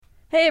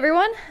Hey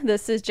everyone,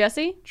 this is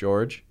Jesse,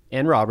 George,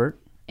 and Robert.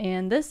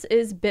 and this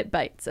is Bit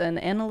Bites, an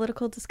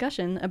analytical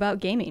discussion about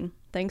gaming.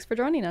 Thanks for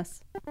joining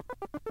us.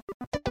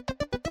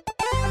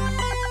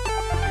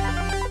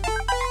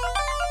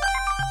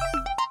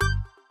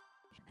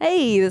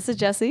 Hey, this is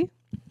Jesse.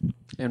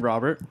 And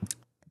Robert.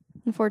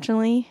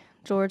 Unfortunately,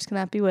 George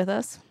cannot be with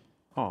us.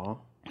 Aw.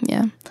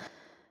 Yeah.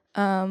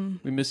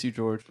 We miss you,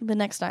 George. The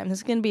next time. This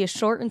is going to be a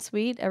short and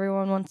sweet.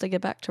 Everyone wants to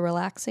get back to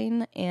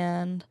relaxing,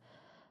 and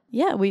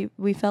yeah,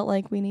 we felt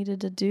like we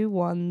needed to do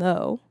one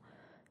though,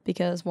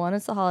 because one,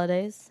 it's the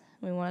holidays.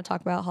 We want to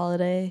talk about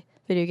holiday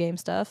video game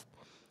stuff.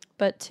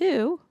 But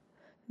two,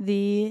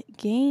 the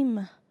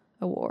Game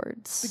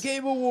Awards The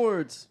Game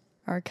Awards.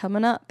 are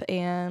coming up,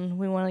 and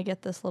we want to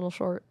get this little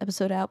short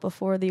episode out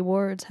before the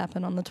awards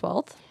happen on the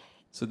 12th.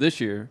 So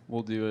this year,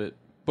 we'll do it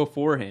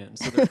beforehand.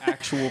 So they're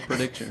actual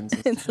predictions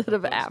Instead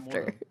of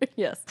after.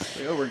 Yes.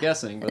 Like, oh, we're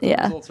guessing, but the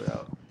Yeah. results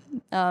are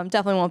out.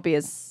 Definitely won't be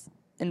as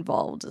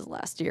involved as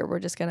last year. We're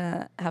just going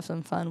to have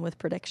some fun with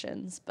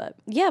predictions. But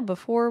yeah,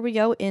 before we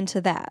go into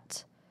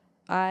that,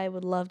 I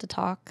would love to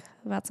talk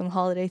about some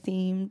holiday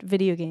themed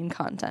video game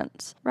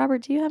content.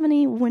 Robert, do you have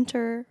any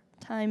winter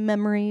time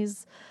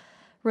memories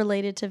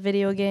related to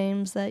video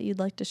games that you'd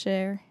like to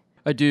share?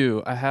 I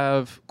do. I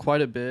have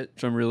quite a bit,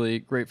 which I'm really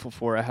grateful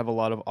for. I have a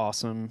lot of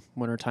awesome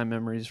wintertime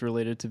memories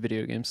related to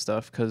video game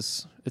stuff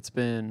because it's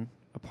been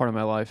a part of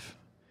my life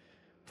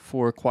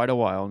for quite a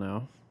while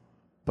now.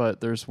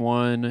 But there's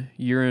one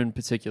year in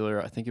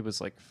particular, I think it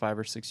was like 5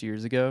 or 6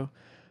 years ago,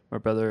 my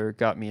brother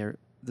got me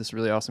this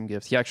really awesome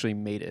gift. He actually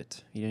made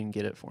it. He didn't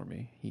get it for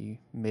me. He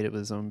made it with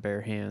his own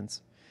bare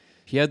hands.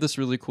 He had this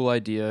really cool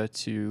idea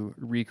to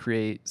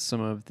recreate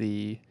some of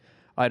the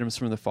items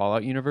from the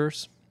Fallout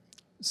universe.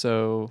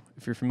 So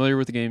if you're familiar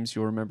with the games,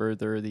 you'll remember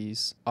there are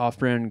these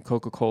off-brand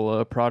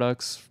Coca-Cola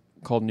products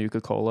called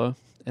Nuka-Cola,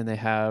 and they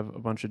have a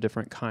bunch of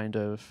different kind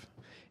of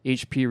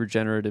HP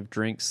regenerative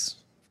drinks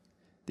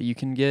that you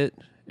can get.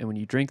 And when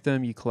you drink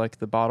them, you collect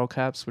the bottle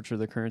caps, which are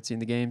the currency in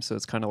the game. So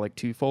it's kind of like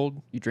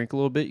twofold. You drink a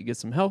little bit, you get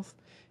some health,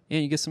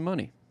 and you get some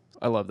money.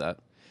 I love that.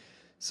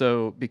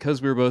 So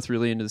because we were both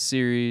really into the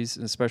series,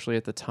 and especially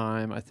at the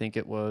time, I think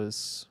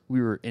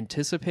we were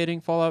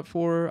anticipating Fallout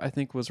 4, I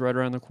think was right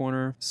around the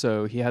corner.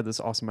 So he had this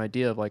awesome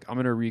idea of like, I'm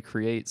going to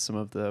recreate some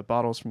of the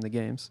bottles from the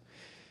games.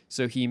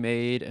 So he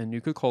made a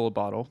Nuka-Cola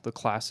bottle, the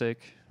classic,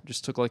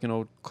 just took like an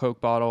old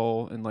Coke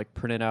bottle and like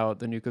printed out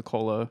the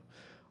Nuka-Cola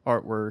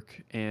artwork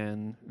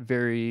and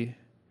very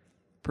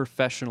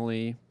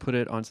professionally put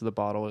it onto the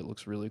bottle. It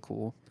looks really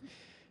cool.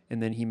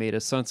 And then he made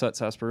a Sunset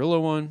Sarsaparilla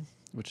one,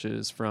 which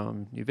is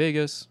from New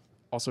Vegas.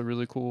 Also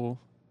really cool.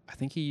 I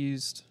think he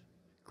used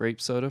grape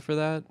soda for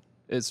that.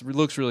 It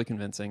looks really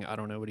convincing. I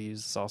don't know what he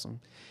used. It's awesome.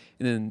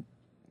 And then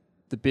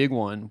the big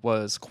one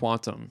was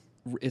Quantum.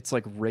 It's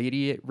like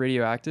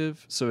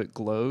radioactive, so it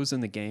glows in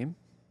the game.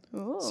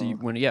 Ooh. So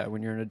when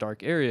you're in a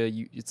dark area,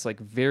 it's like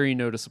very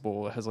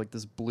noticeable. It has like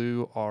this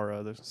blue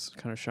aura that's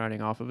kind of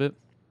shining off of it.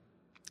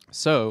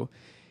 So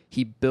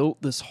he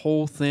built this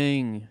whole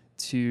thing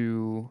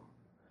to,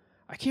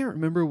 I can't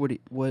remember what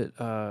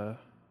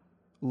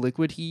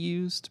liquid he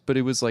used, but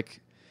it was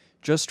like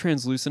just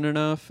translucent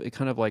enough. It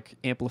kind of like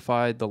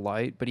amplified the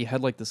light, but he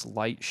had like this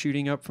light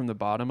shooting up from the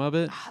bottom of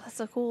it. Ah, that's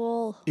so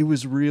cool. It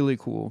was really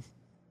cool.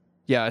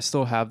 Yeah, I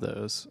still have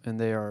those, and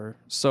they are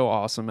so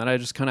awesome. And I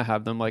just kind of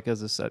have them like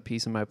as a set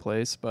piece in my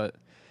place. But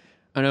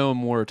I know I'm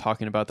more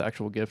talking about the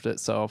actual gift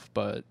itself,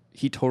 but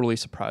he totally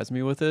surprised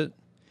me with it.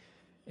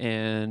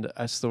 And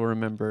I still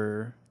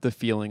remember the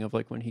feeling of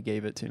like when he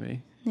gave it to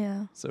me.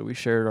 Yeah. So we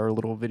shared our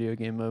little video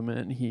game moment,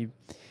 and he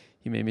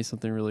made me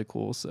something really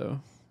cool.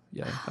 So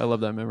yeah, I love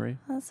that memory.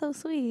 That's so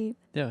sweet.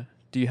 Yeah.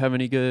 Do you have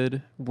any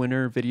good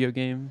winter video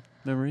game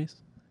memories?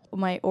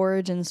 My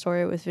origin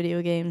story with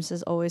video games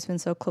has always been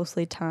so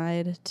closely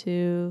tied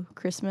to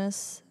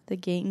Christmas. The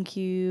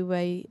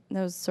GameCube,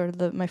 that was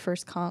sort of my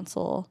first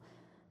console.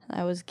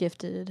 I was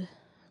gifted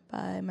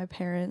by my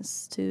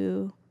parents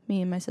to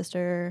me and my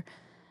sister.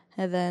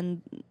 And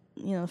then,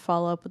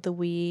 follow up with the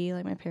Wii.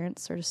 Like my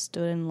parents sort of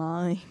stood in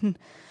line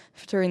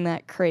during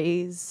that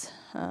craze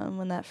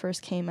when that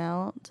first came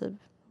out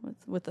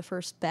with the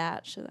first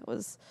batch. So that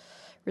was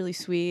really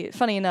sweet.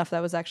 Funny enough,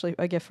 that was actually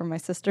a gift from my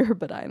sister,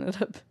 but I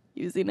ended up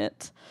using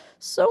it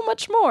so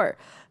much more.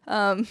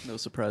 No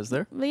surprise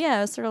there. But yeah,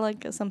 it was sort of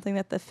like something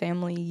that the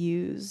family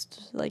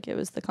used. Like it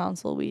was the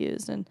console we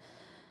used, and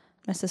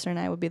my sister and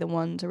I would be the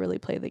one to really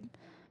play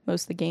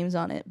most of the games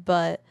on it.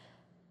 But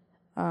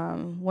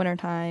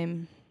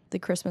wintertime, the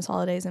Christmas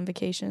holidays and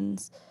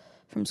vacations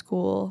from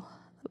school,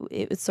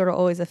 it was sort of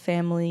always a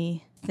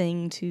family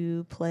thing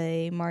to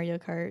play Mario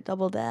Kart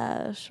Double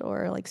Dash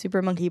or like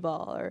Super Monkey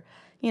Ball or,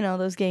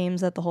 those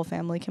games that the whole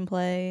family can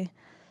play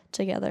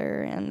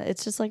together. And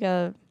it's just like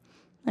I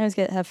always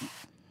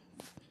have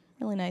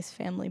really nice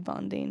family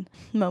bonding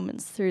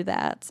moments through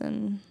that,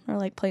 or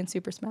like playing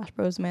Super Smash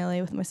Bros.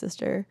 Melee with my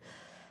sister.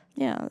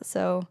 Yeah,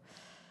 so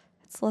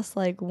it's less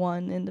like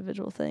one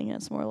individual thing.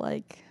 It's more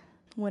like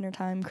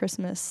wintertime,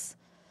 Christmas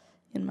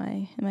in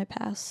my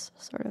past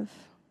sort of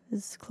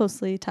is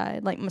closely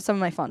tied. Like some of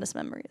my fondest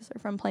memories are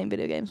from playing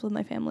video games with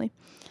my family.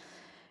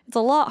 It's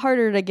a lot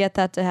harder to get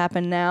that to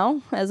happen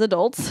now as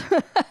adults.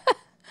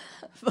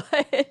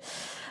 but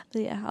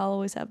yeah, I'll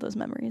always have those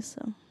memories.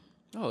 So.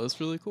 Oh, that's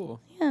really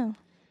cool. Yeah.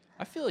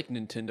 I feel like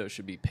Nintendo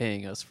should be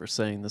paying us for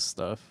saying this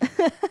stuff.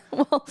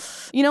 Well,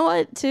 you know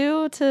what,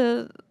 too?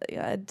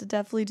 I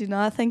definitely do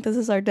not think this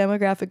is our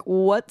demographic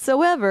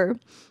whatsoever.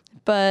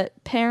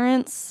 But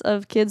parents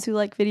of kids who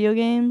like video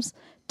games,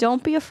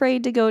 don't be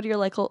afraid to go to your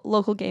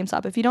local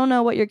GameStop. If you don't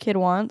know what your kid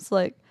wants,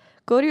 like,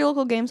 go to your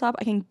local GameStop.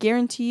 I can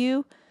guarantee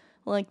you,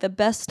 like, the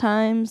best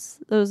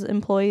times those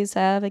employees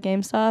have at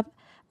GameStop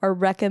are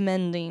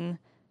recommending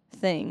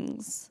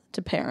things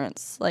to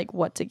parents, like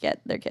what to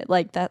get their kid.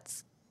 Like,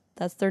 that's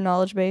their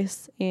knowledge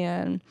base.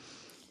 And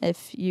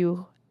if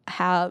you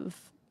have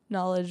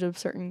knowledge of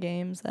certain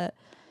games that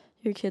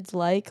your kids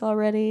like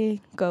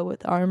already, go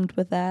armed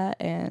with that,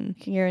 and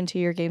you can guarantee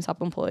your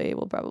GameStop employee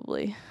will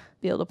probably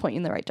be able to point you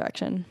in the right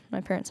direction.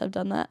 My parents have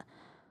done that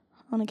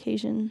on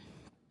occasion.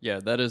 Yeah,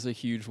 that is a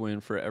huge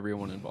win for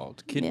everyone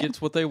involved. Kid Yeah.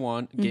 gets what they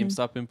want.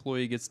 GameStop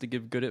employee gets to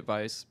give good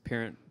advice.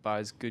 Parent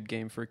buys good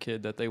game for a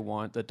kid that they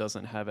want that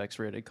doesn't have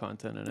X-rated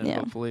content in it, Yeah.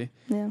 hopefully.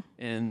 Yeah.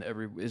 And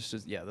it's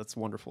just, yeah, that's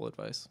wonderful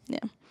advice. Yeah.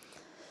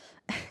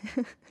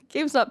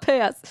 GameStop,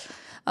 pay us.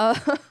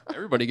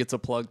 Everybody gets a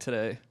plug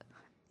today.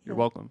 You're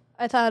welcome.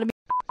 I thought it'd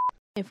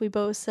be if we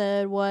both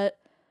said what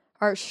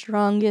our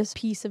strongest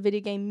piece of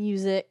video game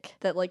music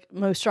that like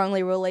most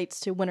strongly relates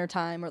to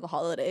wintertime or the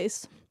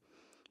holidays.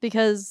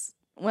 Because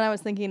when I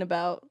was thinking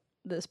about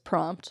this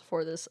prompt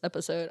for this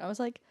episode, I was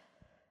like,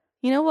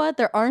 you know what?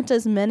 There aren't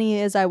as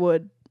many as I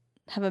would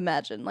have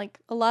imagined. Like,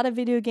 a lot of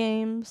video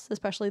games,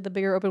 especially the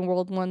bigger open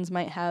world ones,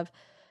 might have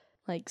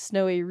like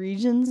snowy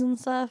regions and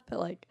stuff, but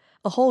like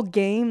a whole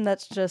game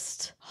that's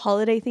just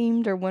holiday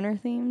themed or winter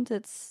themed,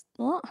 it's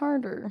a lot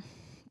harder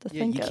to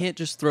think You of. can't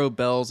just throw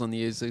bells on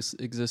the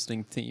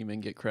existing theme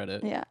and get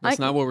credit. Yeah. That's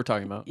not what we're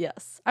talking about.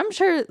 Yes. I'm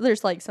sure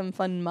there's like some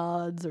fun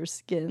mods or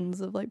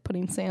skins of like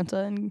putting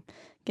Santa in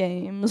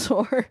games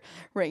or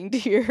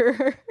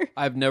reindeer.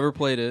 I've never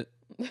played it,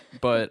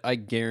 but I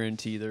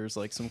guarantee there's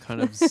like some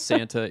kind of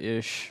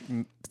Santa-ish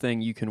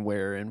thing you can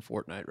wear in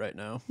Fortnite right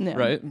now. Yeah.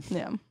 Right?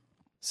 Yeah.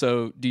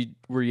 So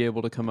were you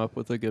able to come up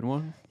with a good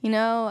one? You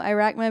know, I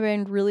racked my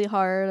brain really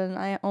hard, and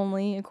I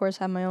only, of course,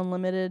 have my own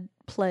limited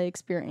play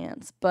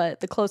experience.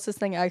 But the closest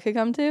thing I could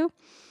come to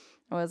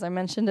was, I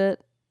mentioned it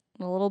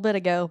a little bit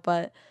ago,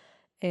 but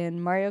in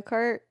Mario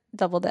Kart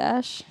Double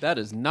Dash, That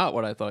is not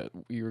what I thought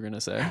you were going to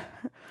say.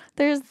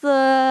 there's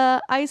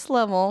the ice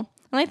level.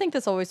 And I think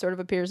this always sort of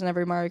appears in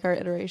every Mario Kart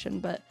iteration,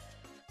 but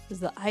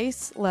there's the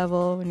ice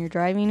level when you're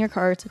driving your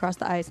carts across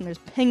the ice, and there's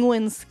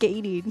penguins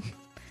skating.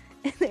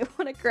 And they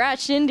want to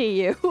crash into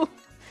you.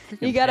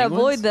 You gotta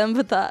avoid them,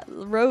 but the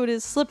road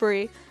is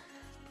slippery.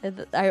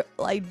 And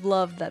I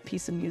loved that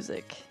piece of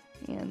music,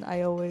 and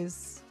I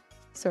always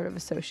sort of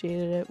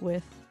associated it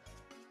with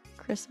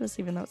Christmas,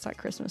 even though it's not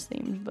Christmas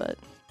themed. But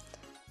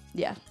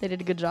yeah, they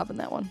did a good job in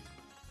that one.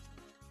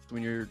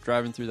 When you're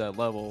driving through that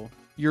level,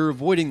 you're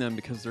avoiding them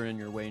because they're in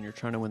your way and you're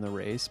trying to win the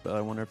race. But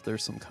I wonder if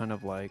there's some kind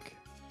of like,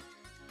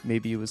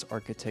 maybe it was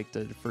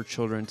architected for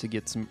children to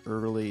get some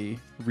early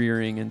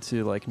rearing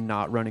into like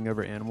not running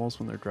over animals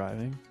when they're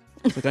driving.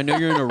 It's like, I know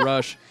you're in a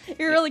rush.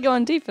 You're really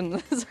going deep in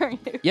this,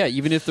 aren't you? Yeah,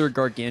 even if they're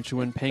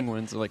gargantuan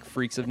penguins, like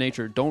freaks of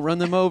nature, don't run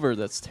them over.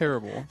 That's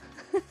terrible.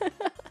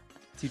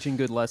 Teaching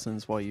good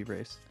lessons while you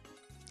race.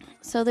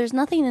 So there's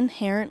nothing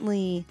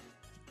inherently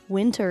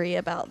wintry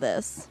about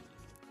this.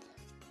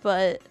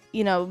 But,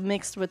 you know,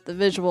 mixed with the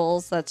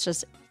visuals, that's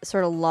just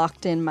sort of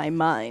locked in my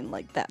mind.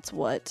 Like, that's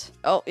what...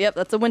 Oh, yep,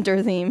 that's a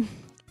winter theme.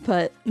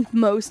 But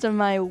most of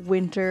my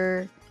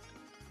winter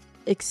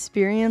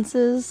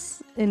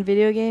experiences in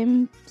video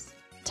games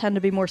tend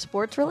to be more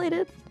sports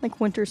related, like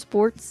winter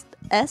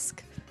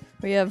sports-esque.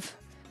 We have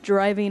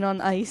driving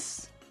on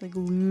ice, like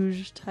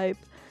luge type.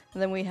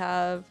 And then we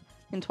have,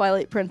 in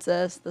Twilight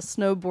Princess, the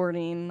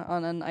snowboarding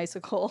on an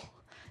icicle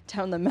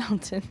down the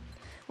mountain.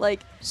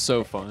 Like,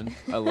 so fun.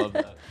 I love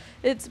that.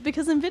 it's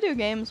because in video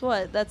games,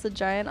 that's a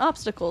giant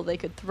obstacle they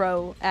could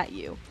throw at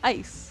you.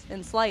 Ice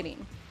and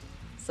sliding.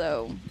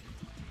 So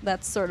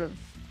that's sort of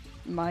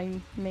my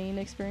main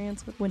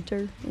experience with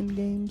winter in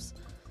games.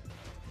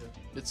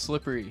 It's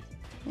slippery.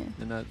 Yeah.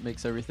 And that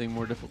makes everything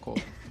more difficult.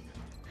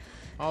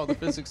 Oh, the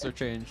physics are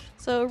changed.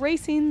 So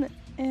racing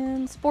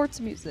and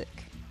sports music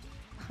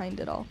behind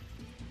it all.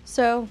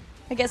 So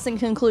I guess in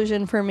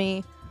conclusion for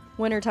me,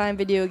 wintertime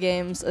video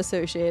games are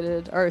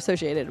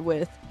associated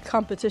with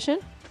competition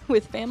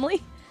with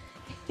family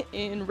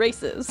in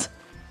races.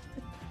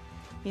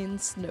 In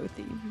snow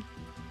themed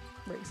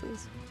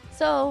races.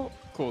 So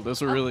Cool.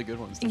 Those are really good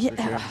ones. Thanks for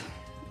yeah. sharing.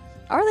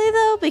 Are they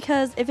though?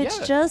 Because if it's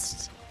Yeah.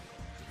 just,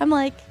 I'm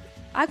like,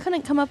 I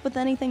couldn't come up with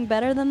anything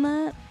better than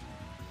that.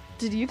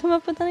 Did you come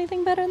up with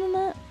anything better than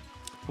that?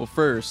 Well,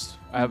 first,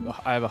 I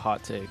have a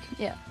hot take.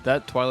 Yeah.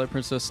 That Twilight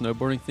Princess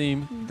snowboarding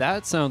theme,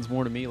 that sounds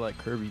more to me like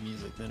Kirby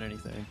music than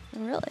anything.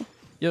 Really?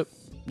 Yep.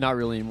 Not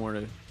really more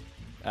to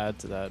add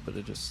to that, but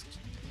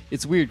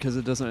It's weird because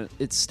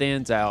it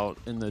stands out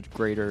in the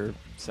greater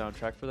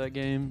soundtrack for that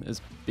game as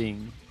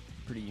being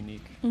pretty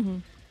unique. Mm-hmm.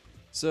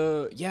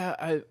 So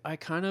yeah, I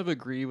kind of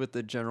agree with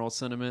the general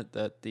sentiment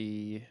that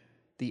the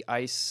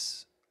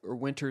ice or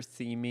winter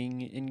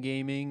theming in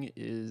gaming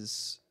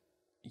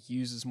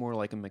uses more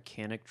like a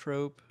mechanic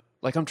trope.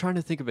 Like, I'm trying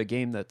to think of a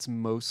game that's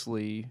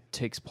mostly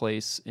takes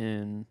place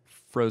in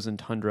frozen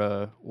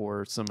tundra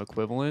or some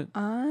equivalent.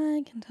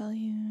 I can tell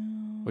you.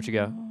 What you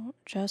got?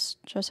 Just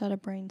had a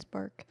brain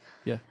spark.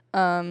 Yeah.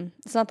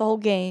 It's not the whole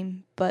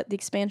game, but the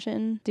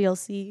expansion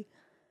DLC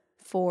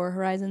for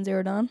Horizon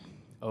Zero Dawn.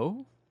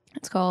 Oh?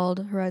 It's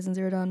called Horizon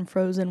Zero Dawn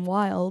Frozen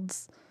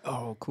Wilds.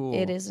 Oh, cool.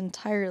 It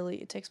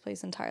takes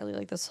place entirely,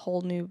 like this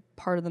whole new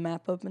part of the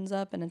map opens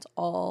up and it's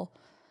all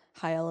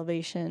high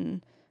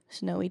elevation,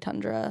 snowy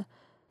tundra.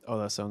 Oh,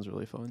 that sounds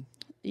really fun.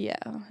 Yeah,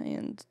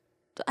 and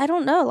I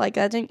don't know, like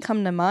that didn't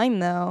come to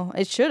mind though.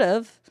 It should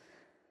have.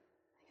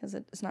 Because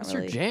it's not It's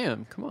really your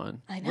jam. Come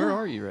on. I know. Where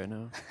are you right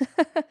now?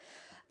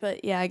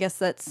 But yeah, I guess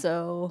that's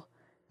so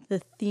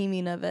the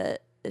theming of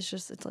it is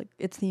just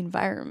it's the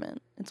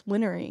environment. It's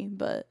wintry,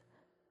 but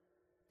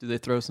Did they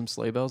throw some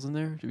sleigh bells in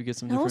there? Did we get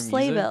some no different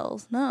sleigh music?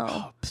 bells. No.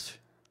 Oh, pfft.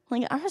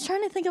 Like I was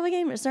trying to think of a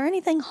game. Is there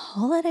anything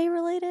holiday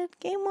related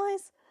game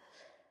wise?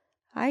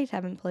 I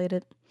haven't played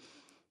it.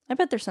 I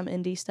bet there's some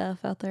indie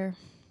stuff out there.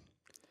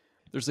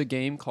 There's a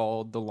game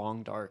called The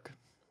Long Dark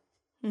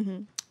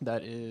Mm-hmm.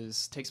 that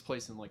takes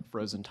place in like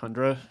frozen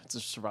tundra. It's a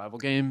survival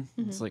game.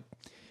 Mm-hmm. It's like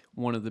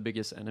one of the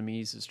biggest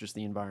enemies is just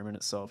the environment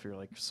itself. You're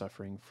like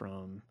suffering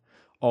from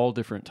all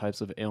different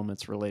types of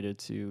ailments related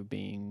to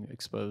being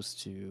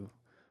exposed to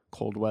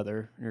cold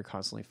weather. And you're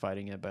constantly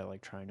fighting it by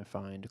like trying to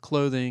find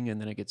clothing, and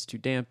then it gets too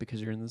damp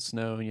because you're in the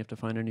snow and you have to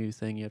find a new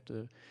thing. You have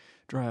to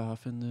dry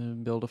off and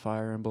then build a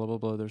fire and blah, blah,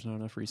 blah. There's not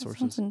enough That resources.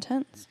 sounds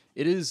intense.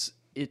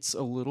 It's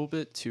a little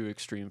bit too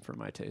extreme for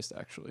my taste,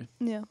 actually,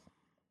 Yeah.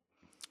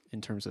 in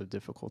terms of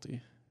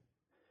difficulty.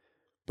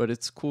 But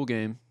it's a cool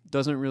game.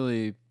 Doesn't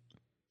really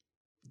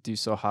do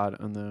so hot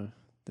on the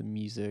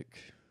music.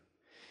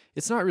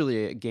 It's not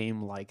really a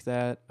game like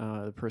that.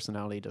 The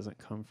personality doesn't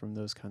come from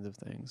those kinds of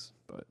things.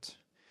 But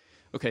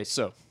okay,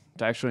 so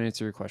to actually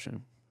answer your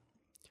question,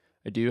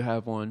 I do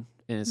have one,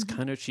 and it's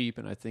kind of cheap,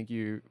 and I think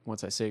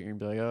once I say it, you're gonna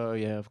be like, oh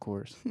yeah, of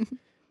course.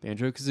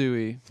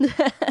 Banjo-Kazooie.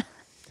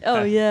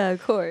 Oh yeah,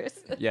 of course.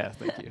 Yeah,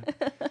 thank you.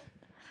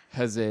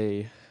 Has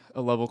a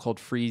level called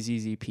Freeze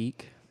Easy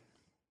Peak.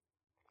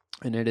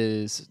 And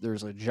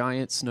there's a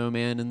giant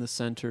snowman in the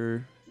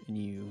center, and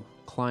you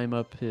climb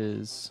up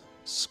his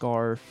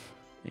scarf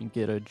and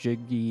get a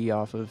jiggy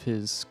off of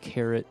his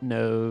carrot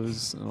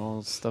nose and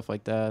all stuff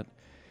like that.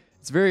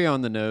 It's very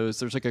on the nose.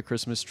 There's like a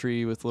Christmas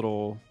tree with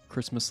little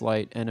Christmas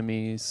light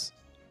enemies.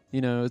 You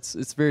know,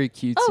 it's very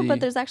cutesy. Oh, but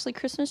there's actually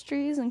Christmas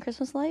trees and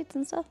Christmas lights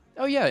and stuff.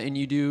 Oh yeah, and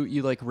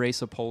you like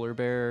race a polar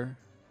bear.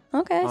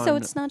 Okay, so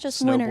On it's not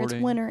just winter; it's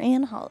snowboarding. winter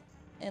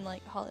and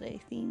like holiday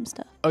themed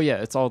stuff. Oh yeah,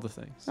 it's all the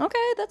things.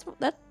 Okay,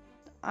 that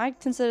I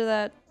consider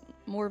that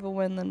more of a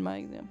win than my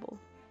example.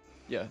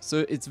 Yeah,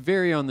 so it's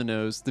very on the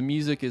nose. The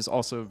music is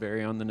also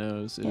very on the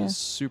nose. It Yeah. is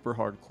super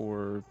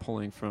hardcore,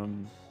 pulling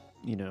from,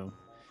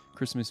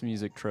 Christmas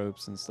music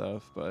tropes and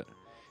stuff, but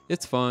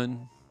it's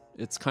fun.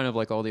 It's kind of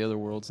like all the other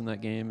worlds in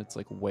that game. It's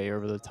like way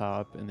over the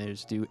top, and they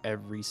just do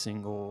every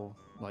single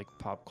like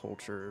pop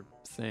culture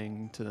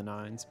thing to the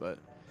nines, but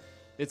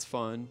it's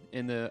fun.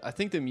 And I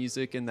think the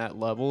music in that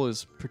level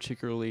is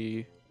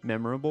particularly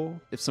memorable.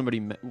 If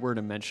somebody were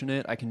to mention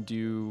it, I can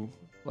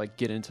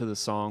get into the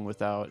song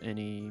without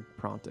any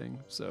prompting.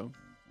 So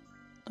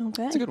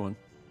Okay, it's a good one.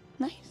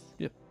 nice.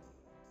 Yep.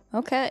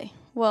 Okay,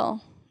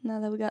 well, now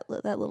that we got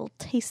that little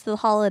taste of the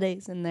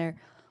holidays in there,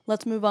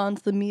 let's move on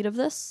to the meat of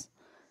this.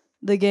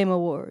 The Game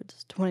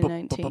Awards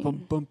 2019. Bum, bum,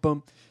 bum, bum,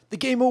 bum. The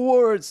Game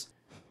Awards.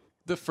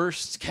 The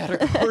first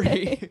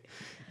category,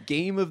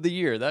 Game of the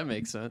Year. That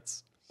makes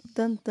sense.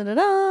 Dun, dun, dun,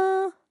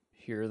 dun.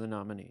 Here are the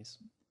nominees: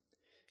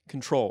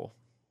 Control,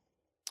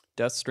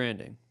 Death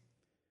Stranding,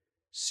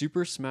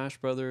 Super Smash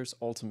Bros.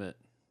 Ultimate,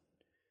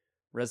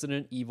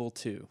 Resident Evil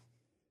 2,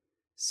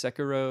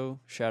 Sekiro: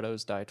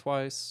 Shadows Die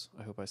Twice.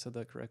 I hope I said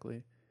that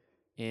correctly.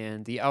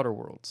 And The Outer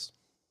Worlds.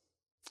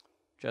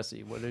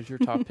 Jesse, what is your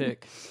top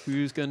pick?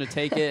 Who's going to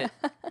take it?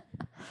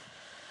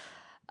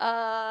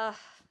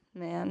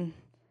 Man.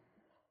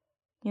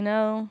 You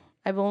know,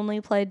 I've only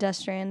played Death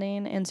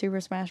Stranding and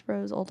Super Smash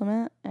Bros.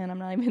 Ultimate, and I'm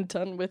not even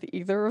done with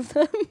either of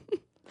them.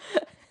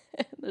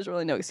 There's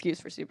really no excuse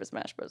for Super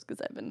Smash Bros.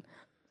 Because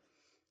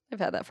I've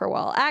had that for a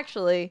while.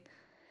 Actually,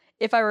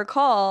 if I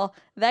recall,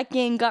 that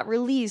game got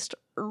released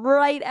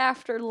right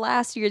after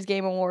last year's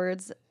Game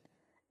Awards,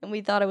 and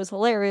we thought it was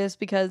hilarious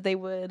because they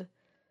would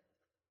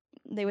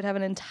have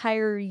an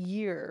entire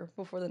year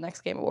before the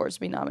next Game Awards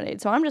to be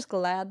nominated. So I'm just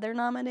glad they're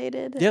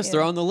nominated. Yes,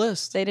 they're and on the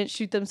list. They didn't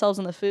shoot themselves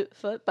in the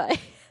foot by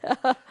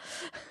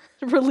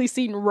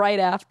releasing right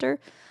after.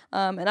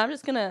 And I'm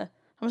just gonna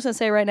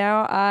say right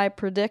now, I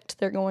predict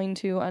they're going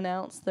to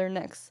announce their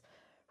next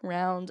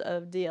round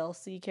of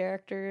DLC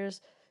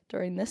characters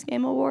during this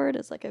game award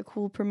as like a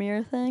cool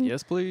premiere thing.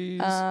 Yes,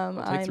 please. I'll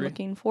take I'm 3.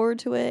 looking forward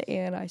to it,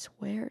 and I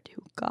swear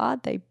to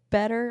God, they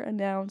better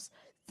announce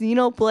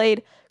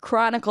Xenoblade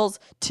Chronicles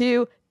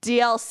 2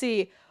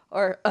 DLC.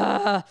 Or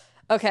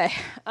okay.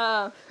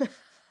 I've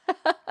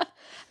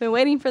been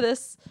waiting for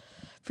this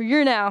for a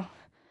year now.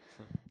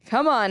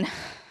 Come on,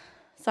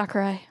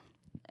 Sakurai.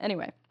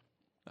 Anyway.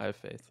 I have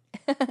faith.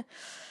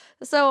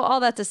 So all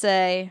that to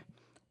say,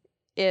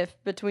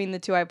 if between the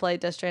two I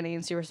played, Death Stranding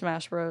and Super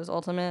Smash Bros.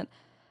 Ultimate,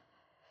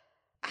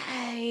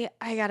 I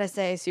gotta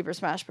say Super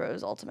Smash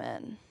Bros.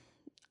 Ultimate.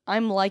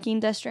 I'm liking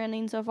Death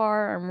Stranding so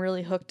far. I'm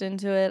really hooked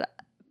into it,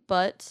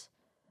 but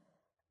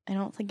I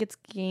don't think it's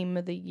Game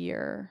of the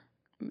Year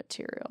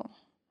material.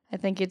 I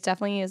think it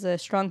definitely is a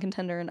strong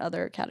contender in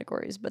other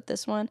categories, but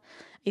this one,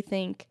 I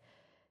think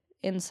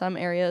in some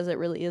areas it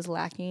really is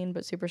lacking,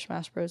 but Super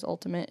Smash Bros.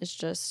 Ultimate is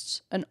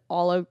just an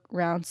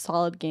all-around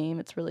solid game.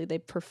 It's really, they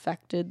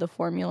perfected the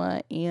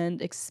formula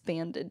and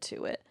expanded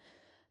to it.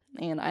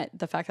 And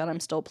the fact that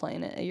I'm still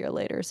playing it a year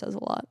later says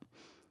a lot.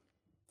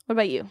 What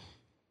about you?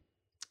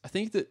 I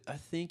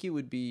think it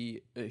would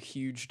be a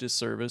huge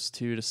disservice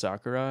to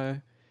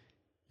Sakurai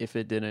if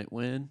it didn't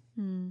win,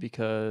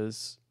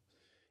 because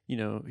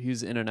he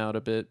was in and out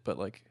a bit, but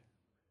like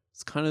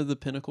it's kind of the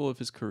pinnacle of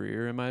his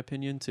career in my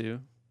opinion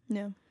too.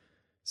 Yeah.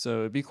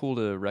 So it'd be cool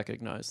to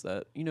recognize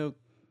that,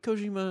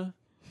 Kojima,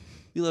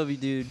 we love you,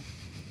 dude.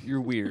 You're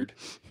weird.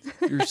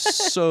 You're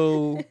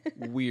so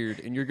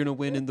weird, and you're gonna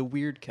win in the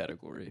weird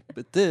category.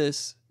 But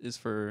this is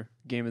for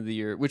Game of the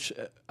Year, which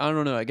I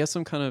don't know. I guess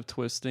I'm kind of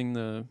twisting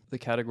the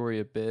category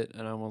a bit,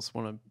 and I almost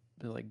want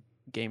to be like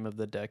Game of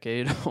the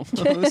Decade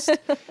almost,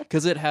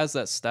 because it has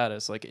that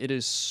status. Like, it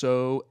is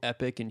so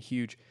epic and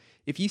huge.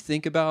 If you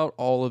think about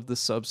all of the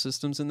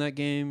subsystems in that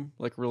game,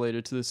 like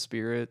related to the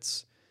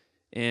spirits,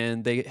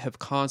 and they have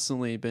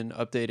constantly been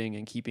updating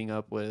and keeping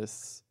up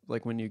with,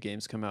 like, when new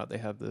games come out, they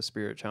have the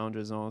spirit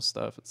challenges and all this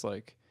stuff. It's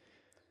like,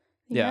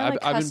 I've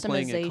been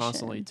playing it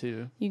constantly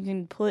too. You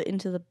can put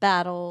into the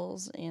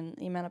battles and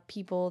the amount of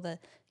people that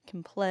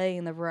can play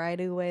and the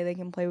variety of way they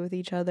can play with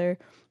each other.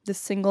 The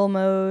single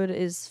mode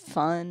is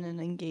fun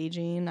and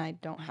engaging. I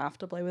don't have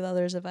to play with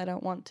others if I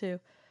don't want to.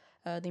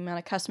 The amount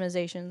of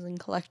customizations and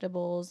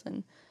collectibles,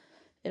 and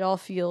it all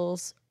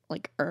feels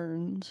like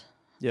earned.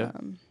 Yeah.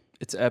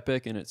 It's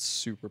epic and it's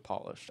super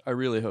polished. I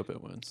really hope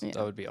it wins. Yeah.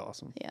 That would be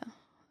awesome. Yeah.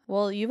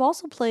 Well, you've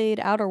also played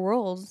Outer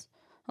Worlds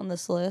on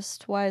this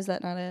list. Why is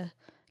that not a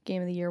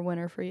Game of the Year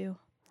winner for you?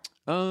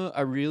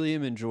 I really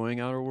am enjoying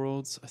Outer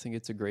Worlds. I think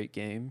it's a great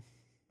game.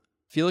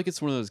 I feel like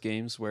it's one of those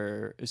games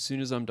where as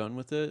soon as I'm done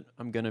with it,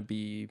 I'm going to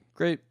be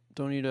great.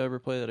 Don't need to ever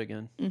play that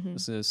again. Mm-hmm.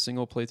 It's a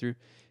single playthrough.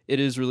 It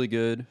is really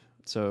good.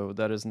 So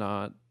that is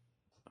not,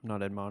 I'm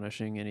not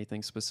admonishing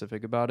anything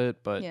specific about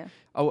it, but yeah.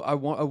 I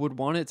would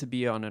want it to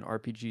be on an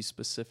RPG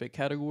specific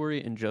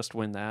category and just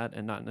win that,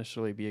 and not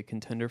necessarily be a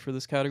contender for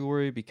this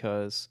category,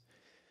 because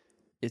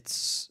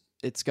it's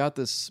got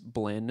this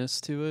blandness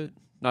to it.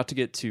 Not to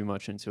get too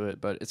much into it,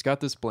 but it's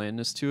got this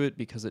blandness to it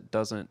because it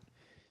doesn't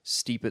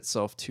steep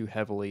itself too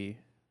heavily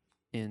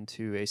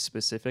into a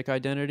specific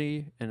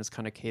identity, and it's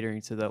kind of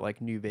catering to that,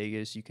 like, New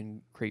Vegas, you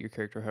can create your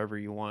character however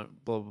you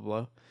want, blah blah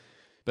blah.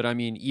 But I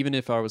mean, even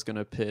if I was going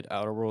to pit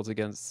Outer Worlds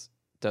against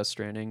Death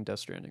Stranding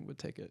would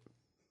take it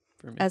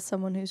for me. As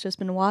someone who's just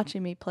been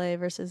watching me play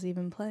versus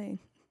even playing.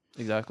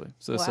 Exactly.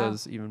 So it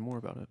says even more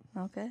about it.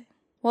 Okay.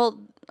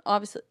 Well,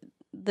 obviously,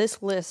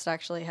 this list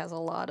actually has a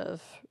lot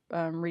of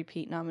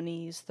repeat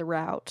nominees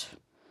throughout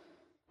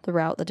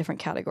the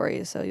different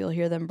categories. So you'll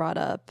hear them brought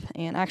up.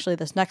 And actually,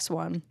 this next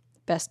one,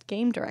 Best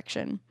Game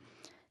Direction,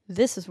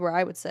 this is where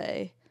I would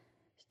say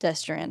Death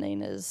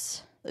Stranding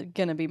is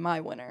going to be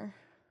my winner.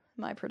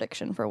 My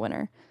prediction for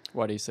winner.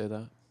 Why do you say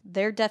that?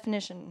 Their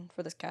definition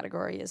for this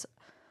category is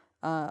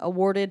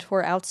awarded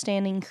for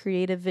outstanding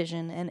creative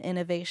vision and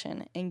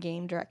innovation in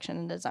game direction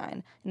and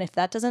design. And if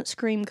that doesn't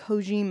scream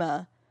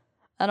Kojima,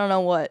 I don't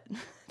know what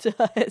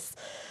does.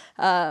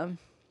 You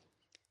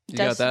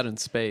got that in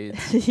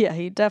spades. Yeah,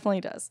 he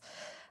definitely does.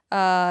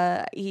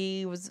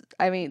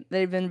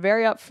 They've been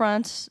very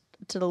upfront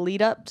to the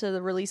lead up to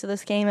the release of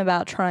this game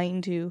about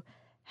trying to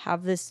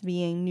have this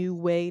be a new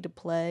way to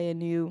play, a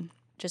new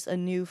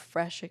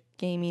fresh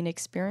gaming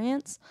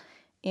experience.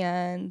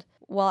 And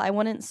while I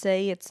wouldn't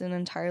say it's an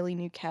entirely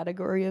new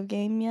category of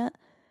game yet,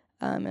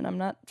 and I'm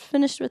not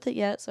finished with it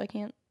yet, so I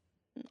can't,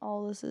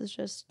 all this is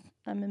just,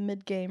 I'm in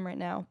mid-game right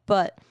now,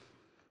 but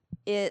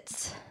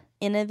it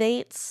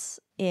innovates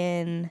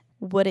in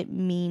what it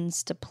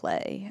means to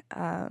play.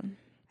 I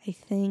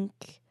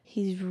think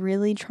he's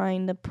really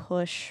trying to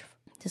push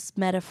this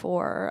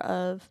metaphor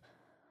of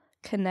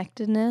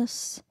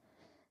connectedness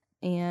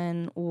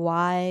and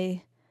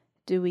why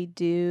do we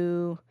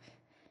do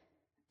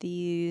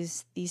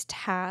these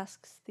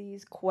tasks,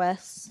 these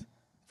quests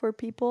for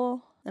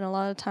people? And a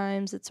lot of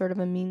times it's sort of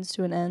a means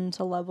to an end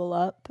to level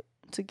up,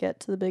 to get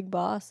to the big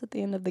boss at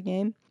the end of the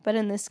game. But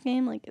in this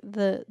game, like,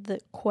 the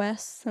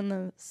quests and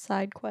the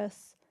side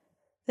quests,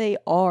 they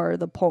are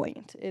the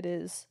point. It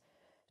is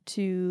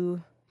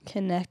to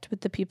connect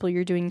with the people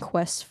you're doing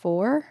quests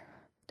for,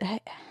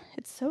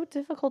 it's so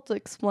difficult to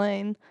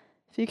explain.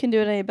 If you can do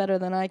it any better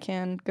than I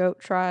can, go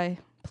try,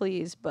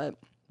 please. But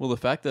Well, the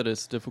fact that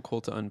it's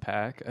difficult to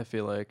unpack, I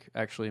feel like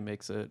actually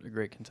makes it a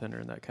great contender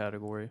in that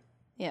category.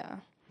 yeah,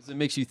 'Cause it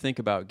makes you think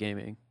about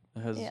gaming.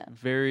 It has Yeah.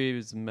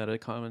 very meta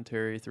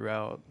commentary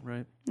throughout,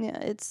 right?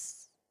 yeah,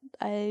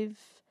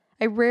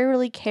 I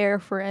rarely care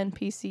for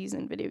NPCs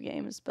in video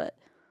games, but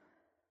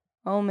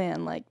oh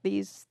man, like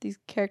these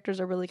characters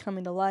are really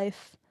coming to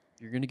life.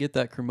 You're gonna get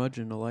that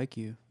curmudgeon to like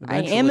you.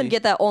 I am gonna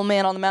get that old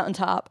man on the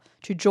mountaintop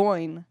to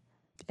join.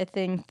 I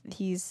think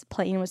he's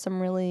playing with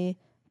some really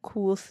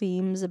cool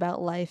themes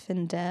about life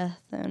and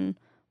death and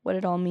what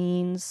it all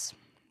means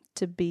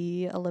to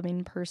be a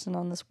living person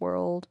on this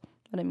world,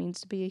 what it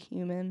means to be a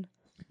human.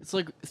 It's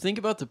like, think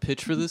about the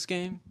pitch for this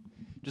game.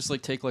 Just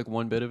like take like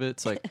one bit of it.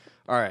 It's like,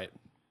 all right,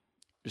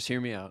 just hear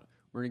me out.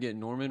 We're gonna get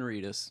Norman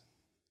Reedus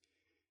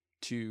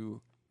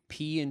to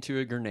pee into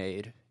a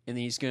grenade, and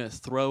then he's gonna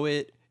throw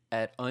it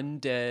at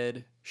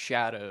undead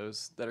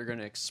shadows that are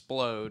gonna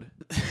explode.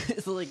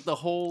 It's like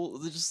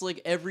just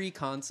like every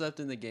concept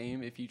in the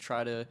game, if you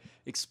try to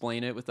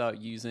explain it without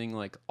using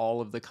like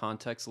all of the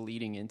context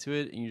leading into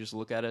it, and you just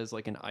look at it as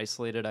like an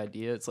isolated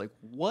idea, it's like,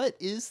 what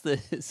is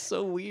this? It's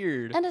so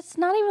weird. And it's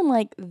not even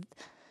like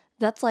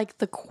that's like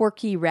the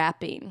quirky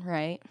rapping,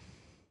 right?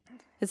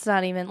 It's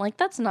not even like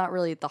that's not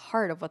really the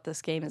heart of what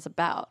this game is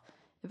about.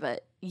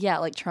 But yeah,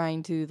 like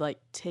trying to like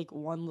take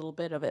one little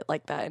bit of it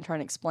like that and trying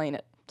to explain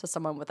it to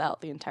someone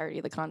without the entirety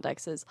of the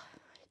context is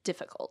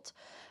difficult.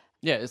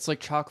 Yeah, it's like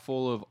chock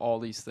full of all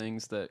these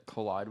things that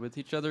collide with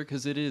each other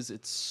because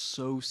it's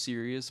so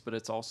serious, but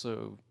it's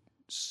also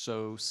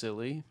so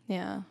silly.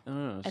 Yeah. I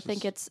don't know. I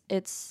think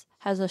it's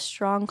has a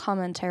strong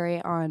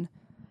commentary on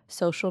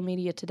social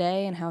media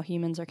today and how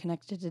humans are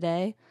connected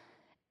today,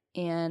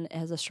 and it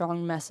has a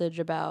strong message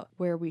about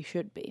where we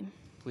should be.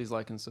 Please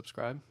like and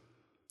subscribe.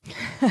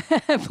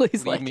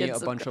 Please Leave like me and a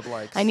subscribe. bunch of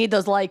likes. I need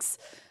those likes.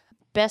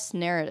 Best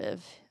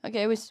narrative.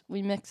 Okay,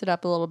 we mix it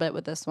up a little bit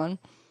with this one.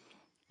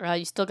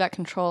 You still got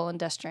Control and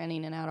Death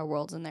Stranding and Outer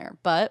Worlds in there,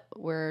 but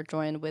we're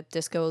joined with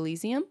Disco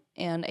Elysium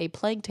and A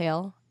Plague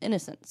Tale: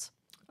 Innocence.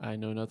 I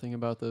know nothing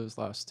about those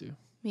last two.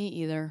 Me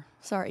either.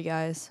 Sorry,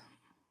 guys.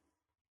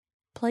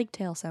 Plague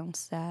Tale sounds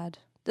sad.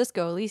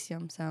 Disco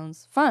Elysium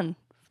sounds fun.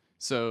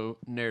 So,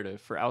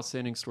 narrative for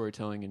outstanding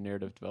storytelling and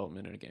narrative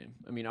development in a game.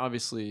 I mean,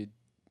 obviously,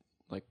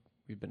 like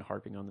we've been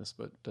harping on this,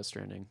 but Death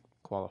Stranding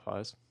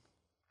qualifies.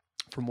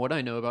 From what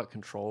I know about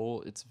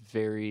Control, it's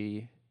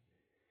very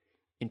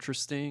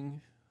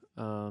interesting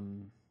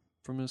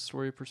from a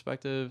story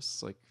perspective.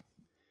 It's like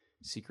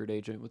secret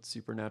agent with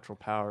supernatural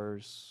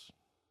powers.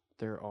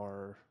 There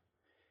are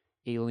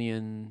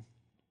alien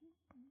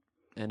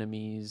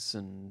enemies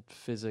and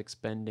physics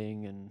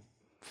bending and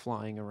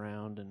flying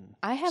around and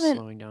I haven't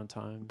slowing down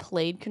time.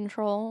 played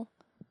Control,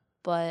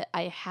 but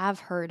I have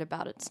heard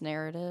about its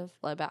narrative,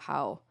 about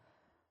how,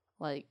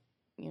 like,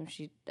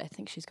 I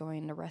think she's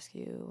going to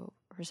rescue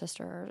her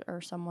sister or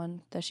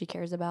someone that she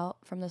cares about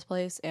from this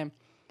place, and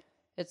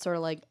it's sort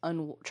of like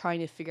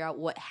trying to figure out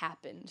what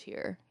happened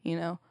here,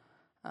 in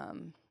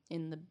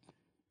the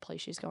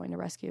place she's going to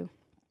rescue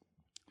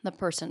the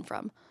person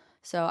from.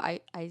 So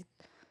I've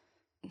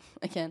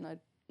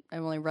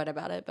only read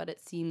about it, but it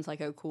seems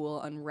like a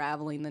cool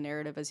unraveling the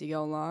narrative as you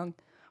go along.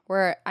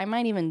 Where I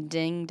might even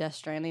ding Death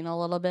Stranding a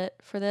little bit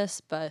for this,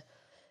 but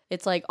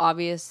it's like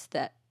obvious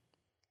that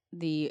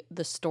the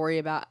story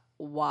about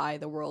why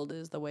the world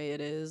is the way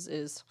it is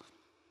it's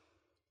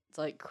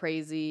like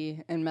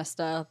crazy and messed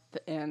up,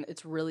 and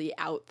it's really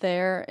out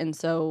there, and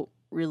so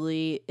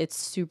really it's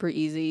super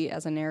easy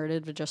as a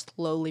narrative to just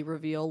slowly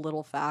reveal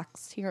little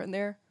facts here and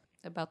there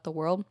about the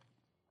world.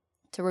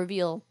 To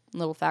reveal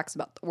little facts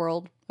about the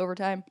world over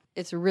time,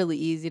 it's really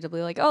easy to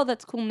be like, oh,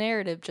 that's cool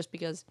narrative, just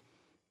because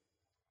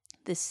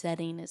this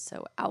setting is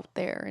so out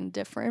there and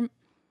different.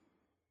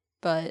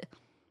 But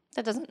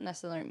that doesn't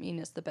necessarily mean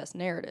it's the best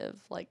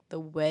narrative, like the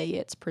way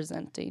it's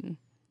presenting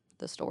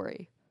the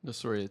story. The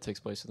story that takes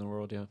place in the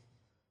world, yeah.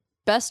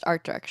 Best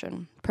art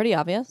direction, pretty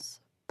obvious,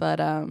 but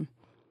a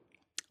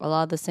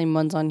lot of the same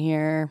ones on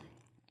here.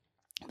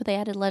 But they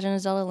added Legend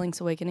of Zelda: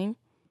 Link's Awakening.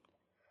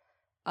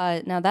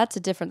 Now that's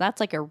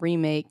like a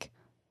remake,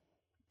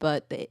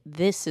 but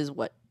this is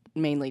what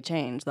mainly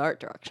changed the art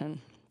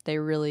direction. They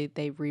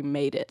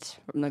remade it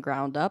from the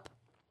ground up,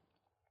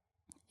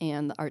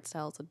 and the art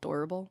style is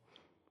adorable.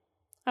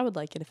 I would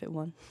like it if it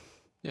won.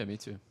 Yeah, me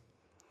too.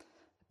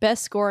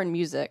 Best score and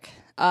music.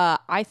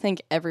 I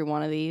think every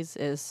one of these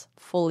is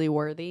fully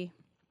worthy.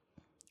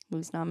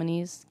 These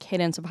nominees.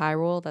 Cadence of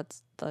Hyrule,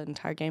 that's the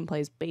entire gameplay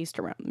is based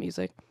around the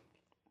music.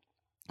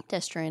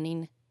 Death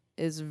Stranding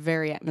is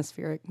very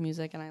atmospheric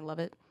music, and I love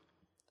it.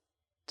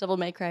 Devil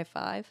May Cry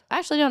 5. I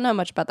actually don't know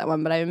much about that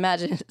one, but I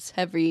imagine it's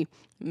heavy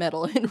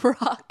metal and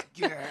rock.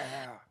 Yeah.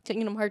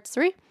 Kingdom Hearts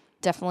 3.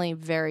 Definitely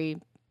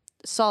very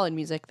solid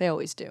music. They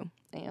always do.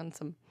 And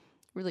some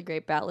really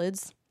great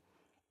ballads.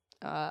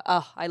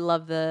 I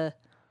love the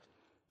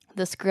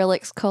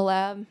Skrillex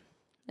collab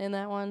in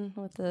that one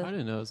with I the.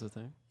 didn't know it was a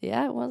thing.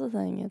 Yeah, it was a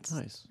thing. It's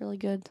Nice. really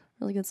good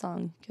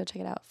song. Go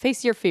check it out.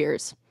 Face Your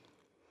Fears.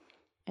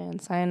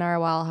 And Sayonara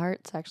Wild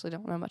Hearts. I actually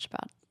don't know much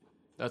about.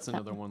 That's That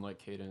another one like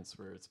Cadence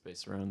where it's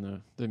based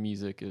around the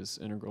music is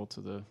integral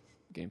to the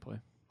gameplay.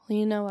 Well,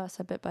 you know us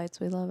at Bit Bites.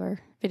 We love our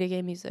video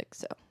game music,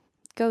 so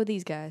go with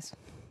these guys.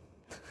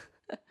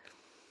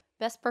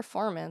 Best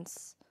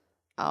performance.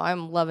 Oh,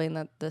 I'm loving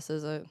that this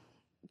is a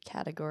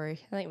category.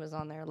 I think it was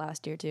on there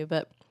last year too,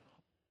 but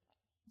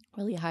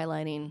really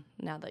highlighting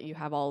now that you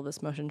have all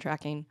this motion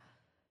tracking,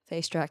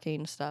 face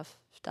tracking stuff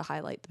to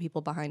highlight the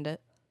people behind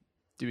it.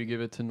 Do we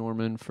give it to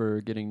Norman for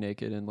getting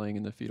naked and laying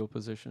in the fetal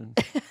position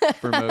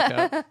for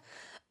mocap?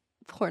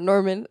 Poor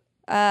Norman.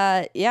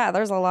 Yeah,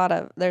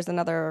 there's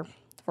another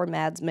for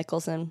Mads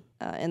Mikkelsen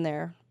in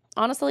there.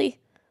 Honestly,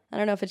 I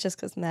don't know if it's just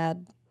because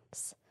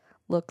Mads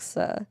looks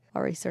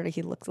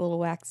he looks a little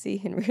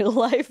waxy in real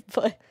life,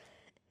 but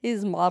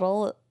his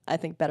model, I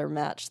think, better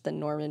matched than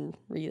Norman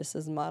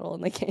Reedus's model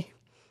in the game.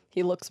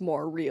 He looks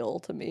more real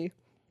to me.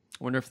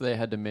 I wonder if they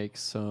had to make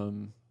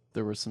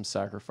there was some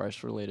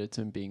sacrifice related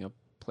to him being a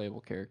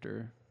playable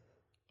character.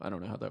 I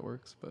don't know how that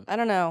works, but I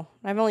don't know.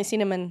 I've only seen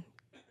him in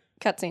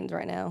cutscenes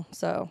right now,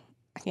 so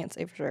I can't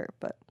say for sure,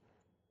 but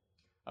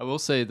I will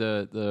say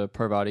the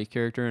Parvati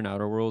character in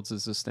Outer Worlds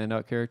is a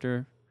standout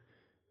character.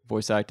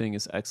 Voice acting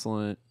is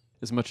excellent.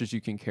 As much as you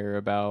can care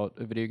about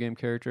a video game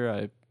character,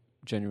 I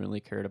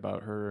genuinely cared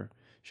about her.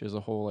 She has a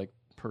whole like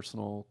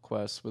personal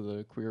quest with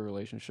a queer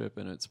relationship,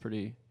 and it's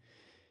pretty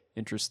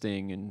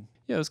interesting. And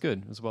yeah, it was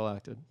good. It was well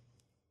acted.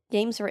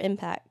 Games for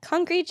Impact.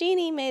 Concrete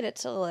Genie made it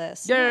to the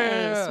list.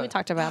 Yeah! Nice. We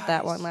talked about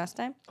that Nice. one last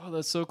time. Oh,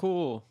 that's so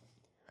cool.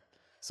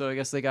 So I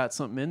guess they got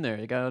something in there.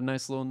 They got a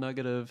nice little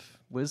nugget of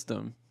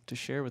wisdom to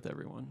share with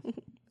everyone.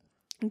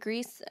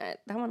 Grease,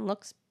 that one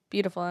looks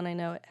beautiful, and I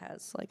know it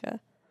has like a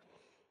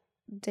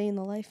day in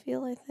the life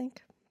feel, I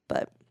think.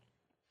 But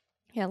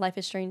yeah, Life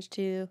is Strange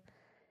 2,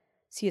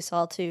 Sea of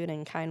Solitude,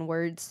 and Kind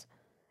Words.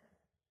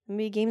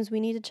 Maybe games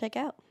we need to check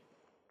out.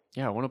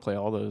 Yeah, I want to play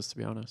all those, to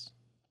be honest.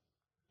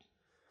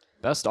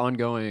 Best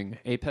ongoing: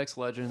 Apex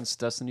Legends,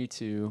 Destiny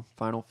 2,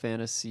 Final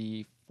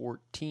Fantasy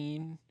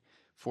 14,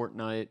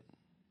 Fortnite,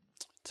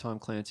 Tom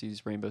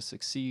Clancy's Rainbow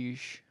Six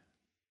Siege.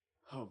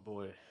 Oh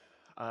boy,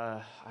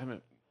 I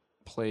haven't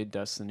played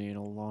Destiny in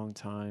a long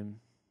time.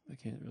 I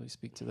can't really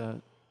speak to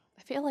that.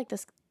 I feel like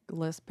this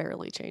list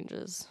barely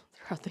changes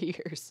throughout the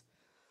years.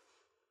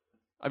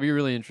 I'd be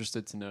really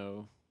interested to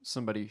know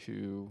somebody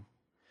who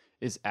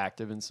is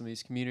active in some of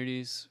these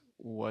communities,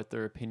 what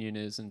their opinion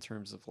is in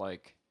terms of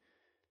like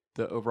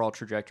the overall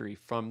trajectory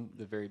from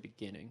the very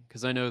beginning.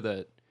 Because I know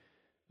that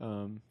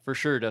for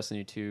sure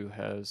Destiny 2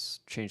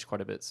 has changed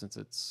quite a bit since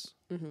its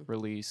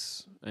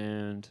release,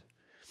 and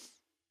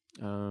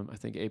I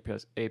think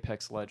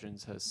Apex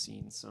Legends has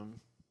seen some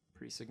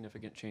pretty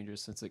significant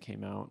changes since it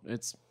came out.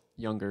 It's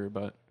younger,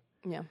 but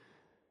yeah.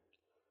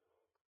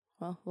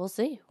 Well, we'll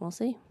see.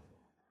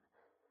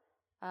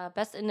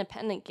 Best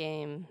independent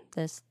game.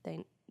 These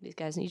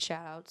guys need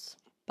shout outs.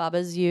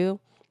 Baba's You,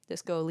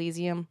 Disco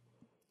Elysium,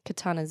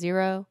 Katana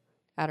Zero,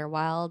 Outer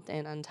Wild,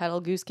 and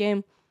Untitled Goose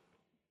Game.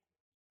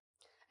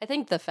 I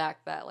think the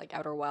fact that like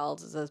Outer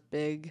Wilds is as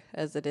big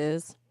as it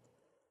is,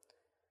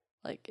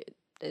 like it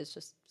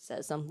just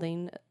says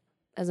something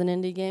as an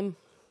indie game.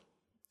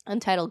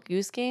 Untitled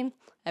Goose Game,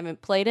 I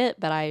haven't played it,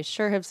 but I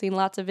sure have seen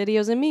lots of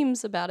videos and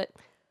memes about it.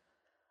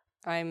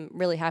 I'm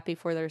really happy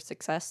for their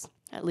success,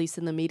 at least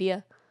in the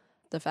media.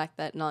 The fact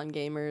that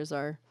non-gamers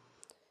are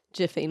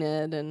jiffing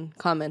it and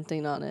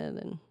commenting on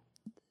it, and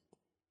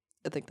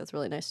I think that's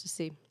really nice to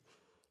see.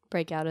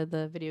 Break out of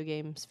the video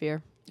game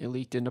sphere. it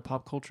leaked into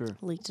pop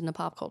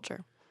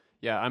culture.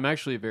 Yeah, I'm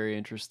actually very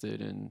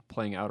interested in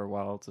playing Outer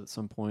Wilds at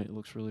some point. It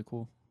looks really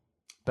cool.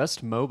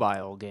 Best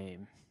mobile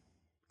game: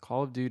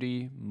 Call of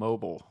Duty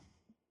Mobile.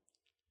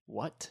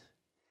 What?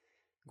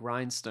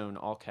 Grindstone,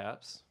 all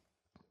caps.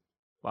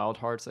 Wild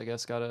Hearts, I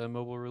guess, got a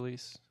mobile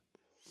release.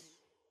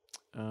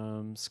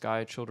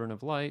 Sky Children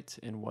of Light,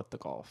 and What the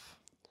Golf.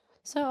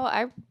 So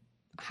I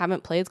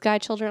haven't played Sky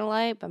Children of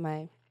Light, but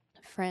my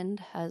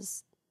friend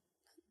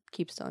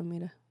keeps telling me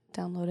to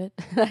download it.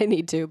 I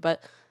need to,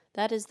 but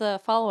that is the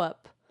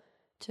follow-up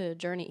to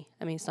Journey.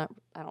 I mean,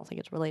 I don't think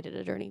it's related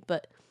to Journey,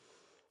 but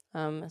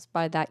it's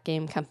by that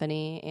game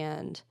company,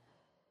 and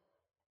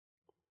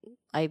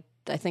I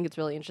think it's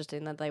really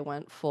interesting that they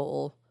went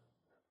full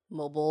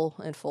mobile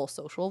and full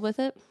social with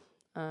it,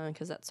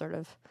 because that's sort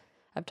of,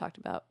 I've talked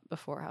about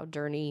before how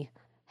Journey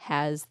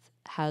has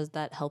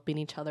that helping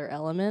each other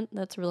element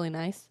that's really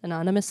nice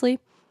anonymously,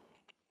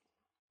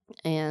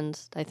 and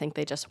I think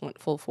they just went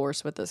full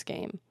force with this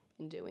game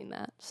in doing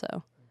that.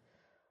 So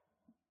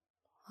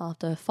I'll have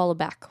to follow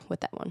back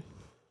with that one.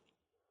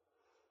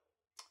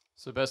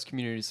 So best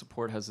community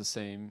support has the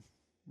same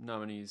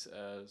nominees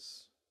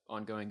as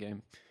ongoing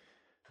game.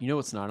 You know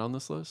what's not on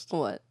this list?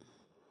 What?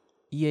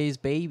 EA's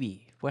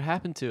Baby. What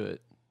happened to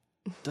it?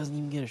 Doesn't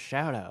even get a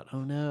shout out.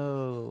 Oh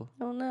no.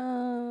 Oh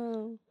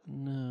no.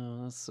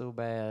 No, that's so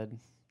bad.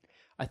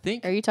 I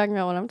think. Are you talking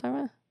about what I'm talking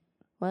about?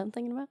 What I'm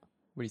thinking about?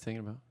 What are you thinking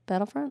about?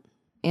 Battlefront?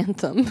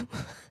 Anthem.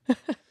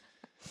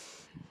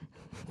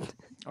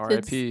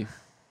 R.I.P.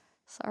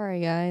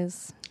 Sorry,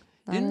 guys.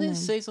 I Didn't don't they know.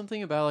 say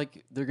something about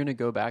like they're gonna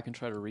go back and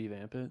try to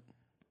revamp it?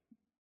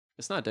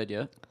 It's not dead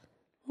yet.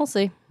 We'll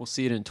see. We'll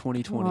see it in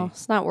 2020. Well,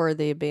 it's not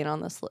worthy of being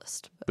on this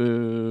list.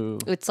 Boo.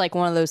 It's like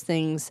one of those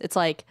things. It's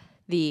like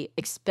the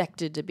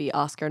expected to be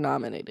Oscar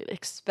nominated,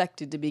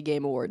 expected to be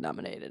Game Award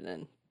nominated,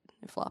 and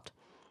it flopped.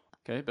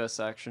 Okay, best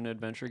action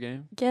adventure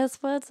game. Guess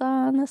what's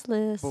on this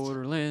list?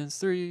 Borderlands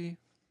 3.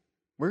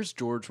 Where's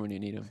George when you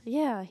need him?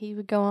 Yeah, he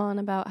would go on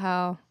about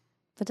how,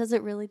 but does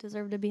it really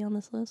deserve to be on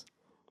this list?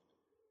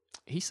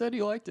 He said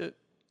he liked it.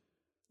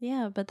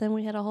 Yeah, but then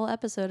we had a whole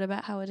episode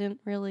about how it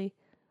didn't really.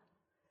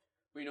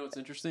 Well, you know what's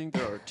interesting?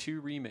 There are 2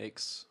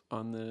 remakes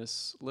on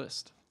this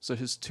list. So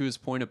to his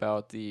point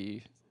about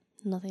the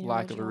Nothing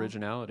lack of original.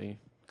 originality.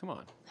 Come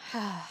on.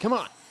 Come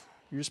on.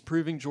 You're just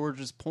proving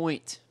George's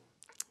point.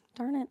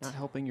 Darn it. Not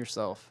helping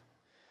yourself.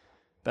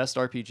 Best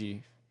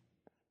RPG.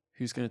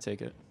 Who's going to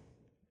take it?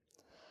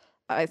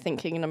 I think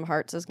Kingdom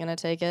Hearts is going to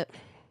take it.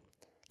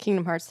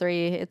 Kingdom Hearts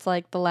 3, it's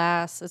like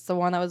it's the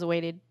one that was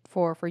waited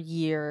for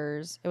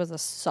years. It was a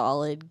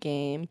solid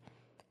game.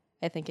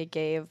 I think it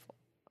gave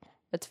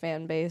its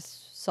fan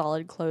base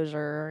solid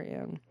closure,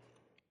 and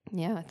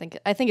yeah, I think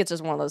it's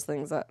just one of those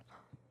things that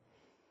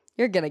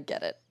you're going to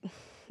get it.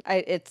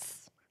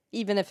 It's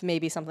even if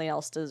maybe something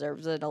else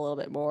deserves it a little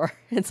bit more.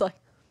 It's like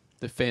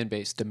The fan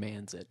base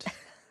demands it.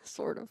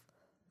 sort of.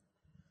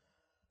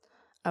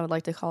 I would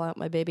like to call out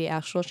my baby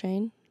Astral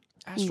Chain.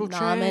 Astral Chain.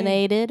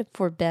 Nominated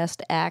for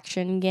Best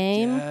Action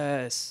Game.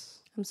 Yes.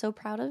 I'm so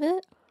proud of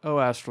it. Oh,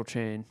 Astral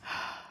Chain.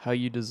 How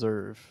you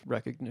deserve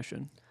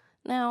recognition.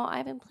 Now, I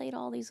haven't played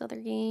all these other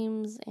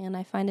games, and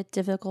I find it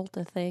difficult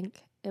to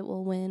think it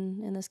will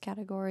win in this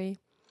category.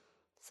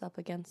 It's up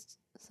against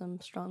some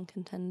strong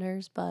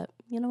contenders, but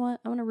you know what?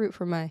 I'm going to root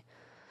for my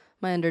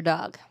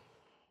underdog.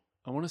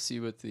 I want to see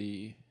what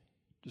the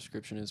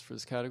description is for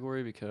this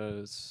category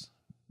because...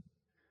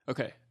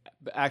 Okay,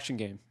 action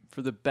game.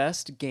 For the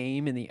best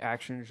game in the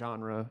action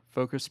genre,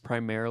 focused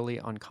primarily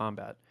on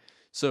combat.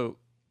 So,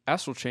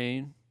 Astral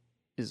Chain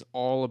is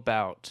all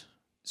about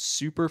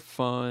super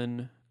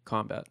fun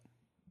combat.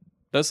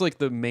 That's like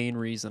the main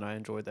reason I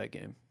enjoyed that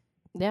game.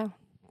 Yeah.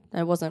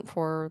 It wasn't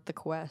for the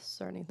quests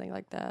or anything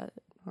like that,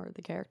 or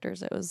the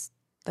characters. It was,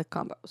 the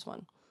combat was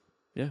fun.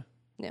 Yeah.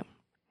 Yeah.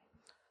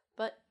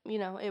 But, you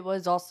know, it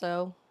was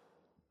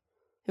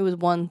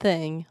one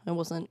thing. It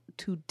wasn't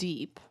too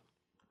deep.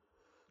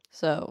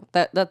 So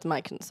that's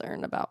my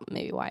concern about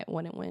maybe why it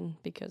wouldn't win,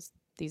 because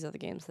these other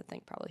games I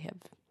think probably have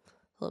a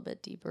little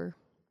bit deeper.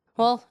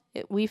 Well,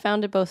 we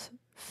found it both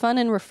fun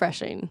and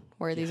refreshing,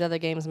 where these other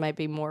games might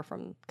be more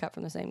cut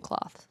from the same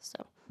cloth.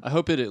 So I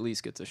hope it at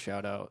least gets a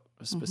shout out,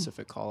 a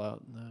specific call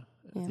out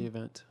at the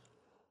event.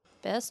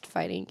 Best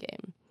fighting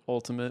game.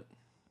 Ultimate.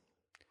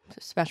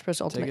 Smash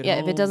Bros. Ultimate. it Yeah,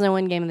 if home. it doesn't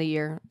win Game of the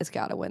Year, it's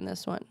got to win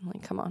this one.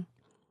 Like, come on.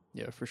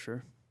 Yeah, for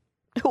sure.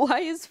 Why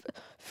is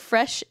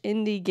Fresh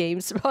Indie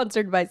Game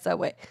sponsored by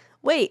Subway?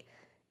 Wait,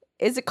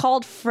 is it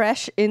called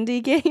Fresh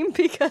Indie Game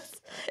because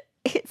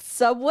it's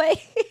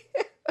Subway?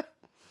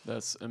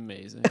 That's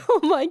amazing.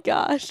 Oh my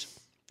gosh.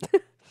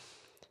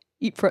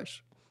 Eat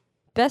fresh.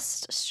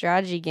 Best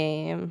strategy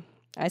game.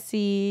 I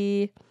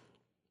see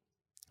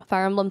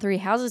Fire Emblem Three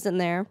Houses in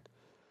there.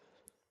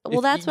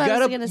 Well, that's what I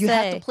was going to say. You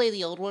have to play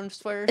the old ones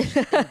first,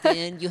 and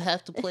then you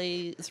have to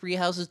play Three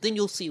Houses. Then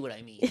you'll see what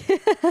I mean.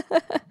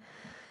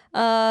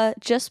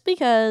 Just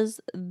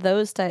because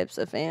those types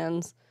of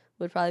fans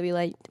would probably be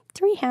like,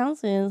 Three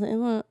Houses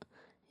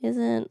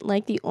isn't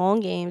like the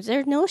old games.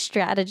 There's no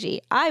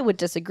strategy. I would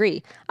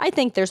disagree. I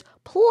think there's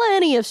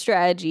plenty of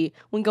strategy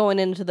when going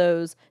into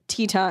those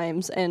tea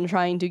times and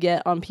trying to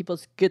get on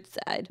people's good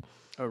side.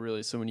 Oh,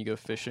 really? So when you go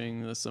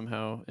fishing, this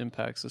somehow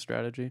impacts the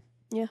strategy?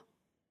 Yeah.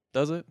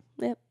 Does it?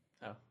 Yep.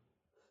 Oh.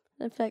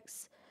 It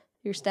affects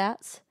your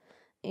stats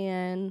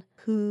and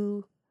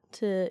who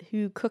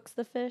cooks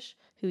the fish,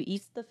 who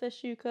eats the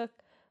fish you cook.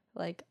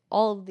 Like,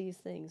 all of these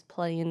things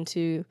play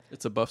into...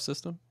 It's a buff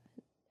system?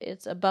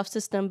 It's a buff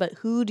system, but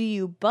who do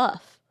you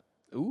buff?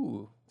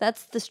 Ooh.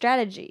 That's the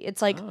strategy.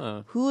 It's like,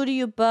 who do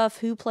you buff?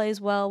 Who plays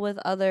well with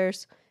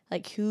others?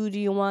 Like, who do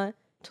you want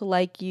to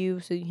like you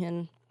so you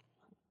can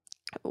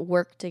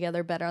work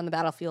together better on the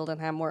battlefield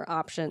and have more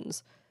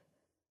options?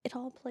 It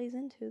all plays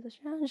into the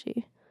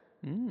strategy.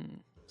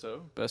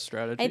 So, best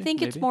strategy? I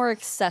think it's maybe? more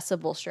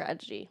accessible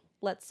strategy.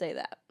 Let's say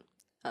that.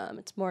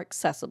 It's more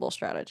accessible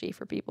strategy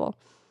for people.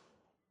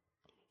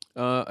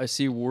 I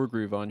see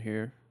Wargroove on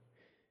here.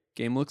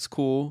 Game looks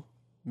cool.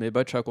 Made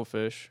by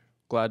Chucklefish.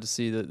 Glad to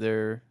see that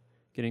they're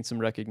getting some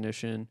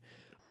recognition.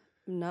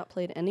 Not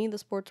played any of the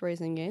sports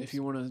racing games. If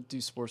you want to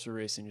do sports or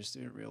racing, just do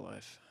it in real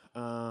life.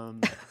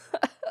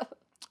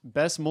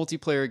 Best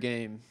multiplayer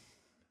game.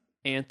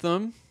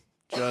 Anthem.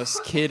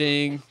 Just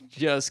kidding.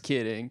 Just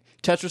kidding.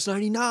 Tetris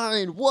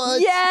 99.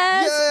 What?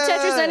 Yes!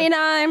 Tetris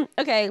 99.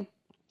 Okay.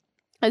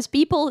 As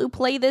people who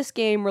play this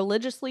game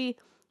religiously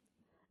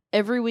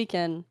every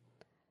weekend,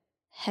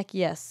 heck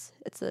yes,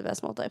 it's the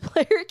best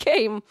multiplayer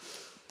game.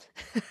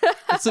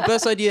 It's the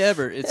best idea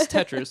ever. It's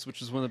Tetris,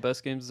 which is one of the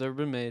best games that's ever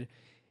been made.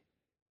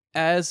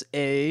 As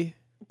a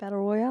Battle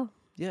Royale.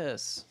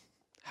 yes,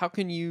 how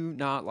can you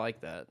not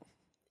like that?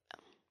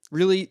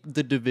 Really,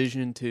 The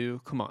Division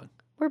 2? Come on.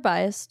 We're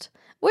biased.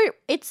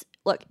 It's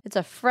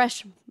a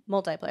fresh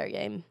multiplayer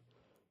game.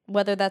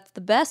 Whether that's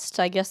the best,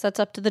 I guess that's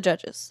up to the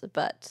judges,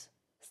 but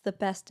it's the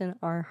best in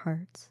our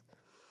hearts.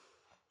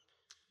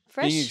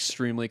 Fresh. Being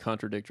extremely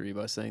contradictory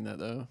by saying that,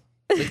 though.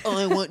 Like, oh,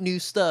 I want new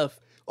stuff.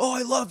 Oh,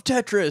 I love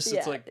Tetris.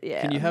 It's like,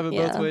 can you have it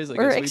both ways? I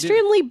We're guess we do.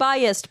 extremely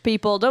biased,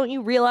 people. Don't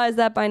you realize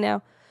that by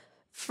now?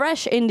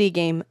 Fresh indie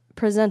game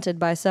presented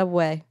by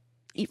Subway.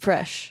 Eat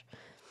fresh.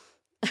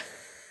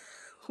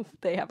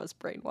 They have us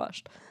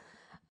brainwashed.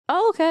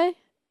 Oh, okay.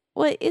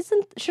 Wait,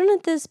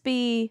 shouldn't this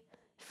be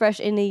Fresh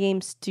Indie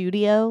Game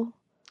Studio?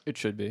 It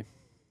should be.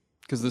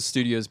 Because the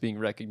studio is being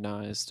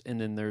recognized,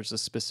 and then there's a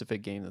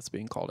specific game that's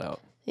being called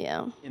out.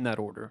 Yeah. In that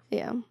order.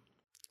 Yeah.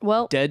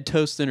 Well, Dead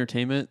Toast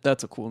Entertainment,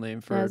 that's a cool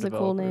name for a that's a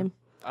developer. cool name.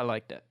 I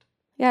like that.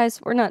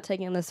 Guys, we're not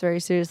taking this very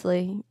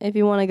seriously. If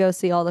you want to go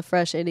see all the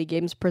fresh indie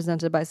games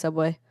presented by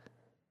Subway,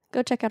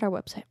 go check out our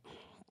website.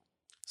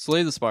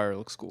 Slay the Spire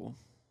looks cool.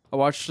 I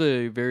watched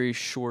a very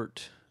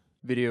short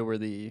video where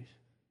the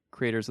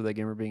creators of that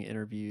game are being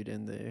interviewed,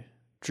 and the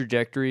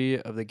trajectory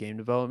of the game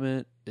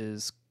development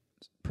is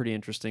pretty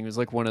interesting. It was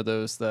like one of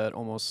those that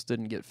almost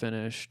didn't get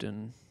finished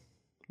and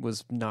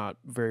was not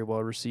very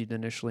well received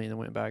initially, and then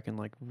went back and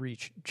like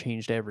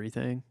changed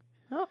everything.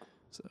 Oh.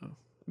 So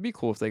it'd be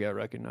cool if they got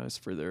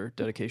recognized for their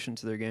dedication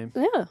to their game.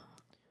 Yeah.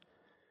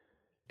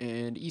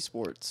 And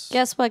esports.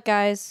 Guess what,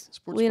 guys?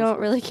 Sports, We sports, don't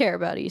sports. really care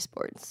about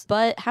esports.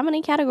 But how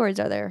many categories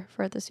are there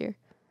for it this year?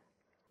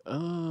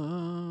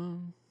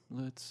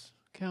 Let's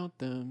count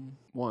them.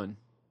 1,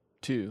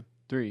 2,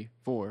 3,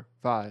 4,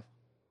 5,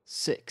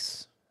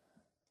 6.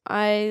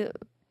 I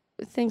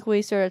think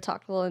we sort of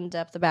talked a little in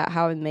depth about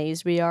how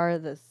amazed we are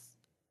this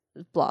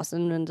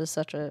blossomed into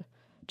such a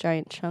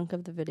giant chunk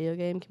of the video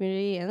game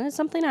community, and it's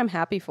something I'm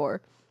happy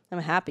for. I'm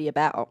happy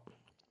about.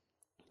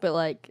 But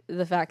like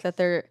the fact that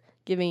they're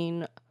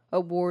giving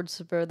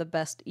awards for the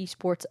best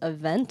esports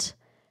event,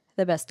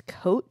 the best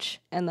coach,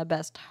 and the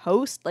best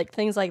host, like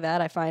things like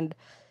that, I find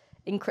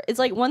it's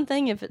like one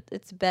thing if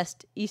it's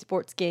best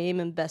esports game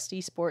and best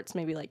esports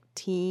maybe like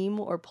team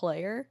or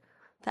player.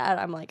 That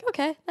I'm like,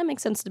 okay, that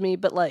makes sense to me.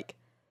 But like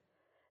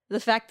the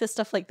fact that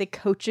stuff like the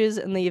coaches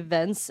and the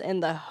events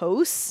and the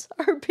hosts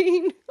are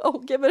being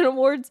given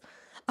awards,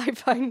 I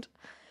find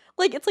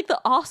like it's like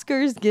the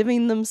Oscars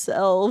giving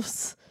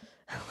themselves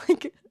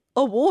like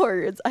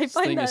awards. I This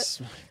find thing that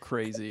is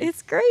crazy.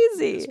 it's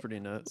crazy. It's pretty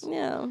nuts.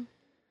 Yeah,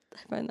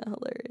 I find that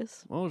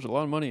hilarious. Well, there's a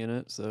lot of money in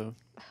it, so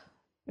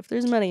If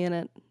there's money in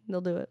it,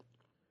 they'll do it.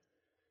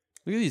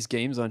 look at these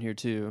games on here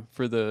too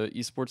for the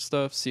esports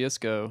stuff.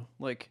 CS:GO,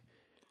 like,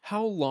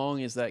 how long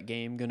is that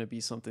game going to be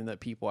something that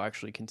people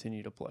actually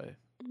continue to play?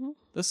 Mhm.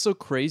 That's so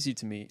crazy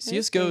to me. is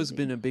CS:GO has crazy.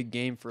 been a big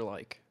game for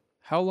like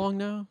how long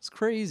now? It's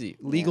crazy.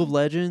 League Yeah. of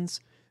Legends,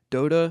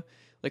 Dota,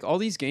 like all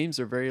these games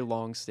are very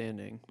long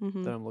standing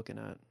Mhm. that I'm looking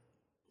at.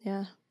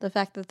 Yeah, the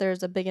fact that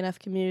there's a big enough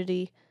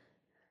community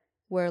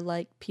where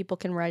like people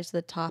can rise to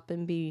the top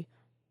and be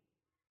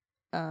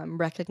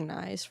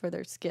recognized for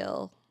their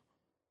skill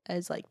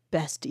as like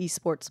best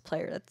esports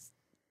player, that's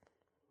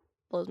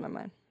blows my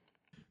mind.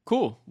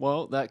 Cool.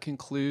 Well, that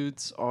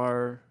concludes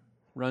our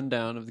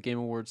rundown of the Game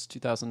Awards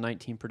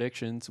 2019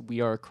 predictions. We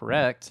are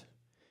correct.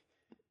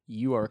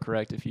 You are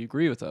correct if you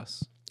agree with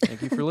us.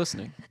 Thank you for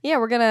listening. Yeah,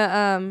 we're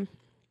gonna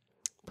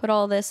put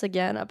all this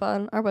again up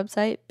on our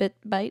website,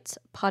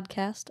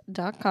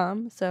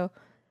 bitbytespodcast.com. So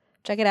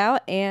check it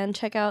out and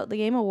check out the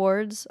Game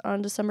Awards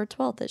on December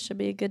 12th. It should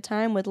be a good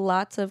time with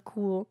lots of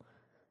cool,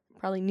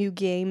 probably new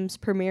games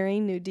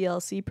premiering, new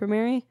DLC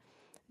premiering.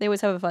 They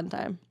always have a fun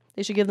time.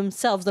 They should give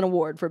themselves an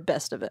award for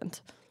best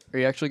event. Are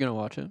you actually going to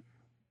watch it?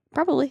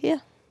 Probably, yeah.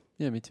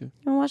 Yeah, me too.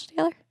 You want to watch it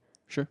together?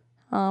 Sure.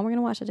 We're going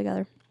to watch it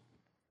together.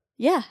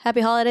 Yeah,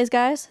 happy holidays,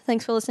 guys.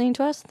 Thanks for listening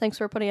to us. Thanks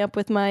for putting up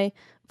with my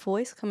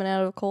voice coming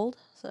out of a cold.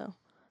 So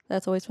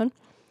that's always fun.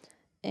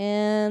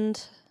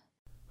 And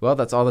Well,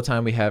 that's all the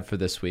time we have for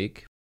this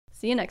week.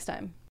 see you next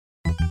time.